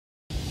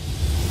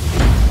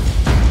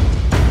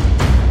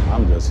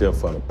here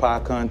for the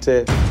pie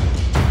contest.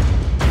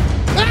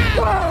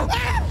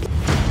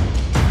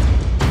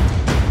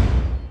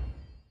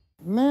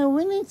 Man,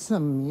 we need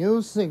some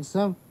music,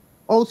 some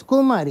old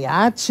school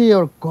mariachi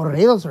or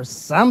corridos or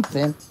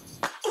something.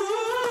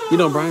 You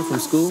know Brian from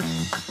school?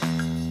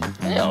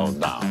 Hell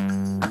no.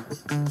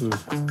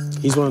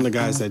 He's one of the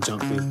guys that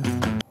jumped me.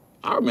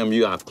 I remember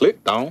you guys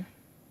clicked on.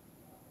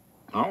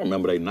 I don't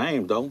remember their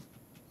names, though.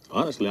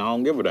 Honestly, I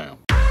don't give a damn.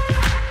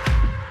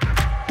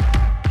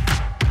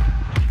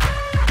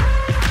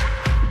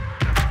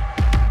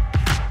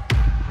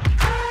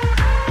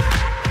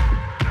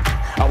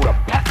 I would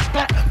have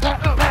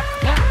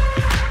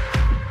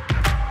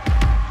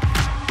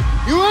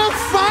You wanna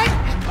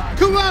fight?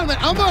 Come on, man.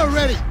 I'm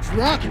already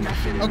drunk.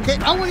 Okay,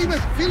 I won't even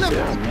feel it.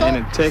 Yeah, man,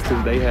 in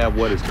Texas, they have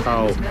what is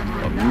called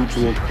a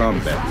mutual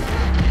combat.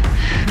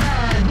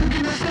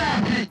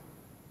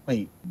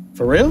 Wait,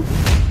 for real?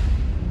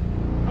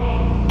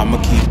 I'ma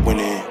keep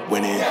winning,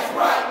 winning.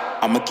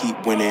 I'ma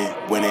keep winning,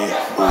 winning.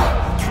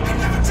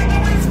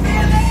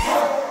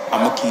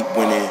 I'ma keep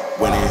winning,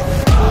 winning.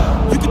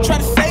 You can try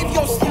to save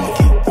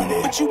yourself,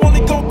 but you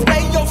only gon'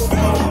 play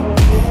yourself.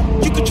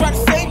 You can try to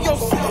save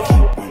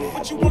yourself,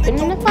 but you only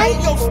gon' play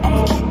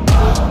yourself.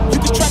 You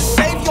can try to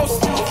save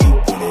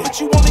yourself, but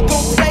you only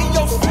gon' play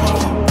yourself.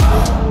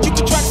 You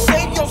can try to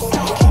save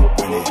yourself,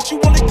 but you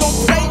only gon'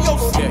 play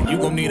yourself. Yeah, you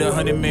gon' need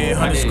 100 men,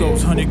 100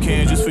 scopes, 100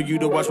 cans just for you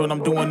to watch what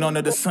I'm doing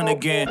under the sun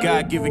again.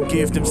 God-given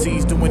gift,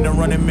 MCs doing the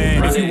running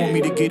man. If you want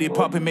me to get it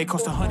poppin', may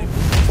cost 100.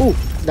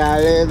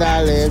 Dale,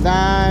 dale,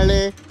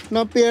 dale,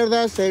 no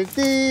pierdas el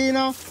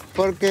tino,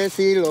 porque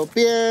si lo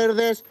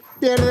pierdes,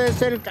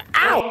 pierdes el...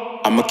 ¡Au!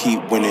 I'ma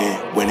keep winning,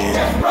 winning.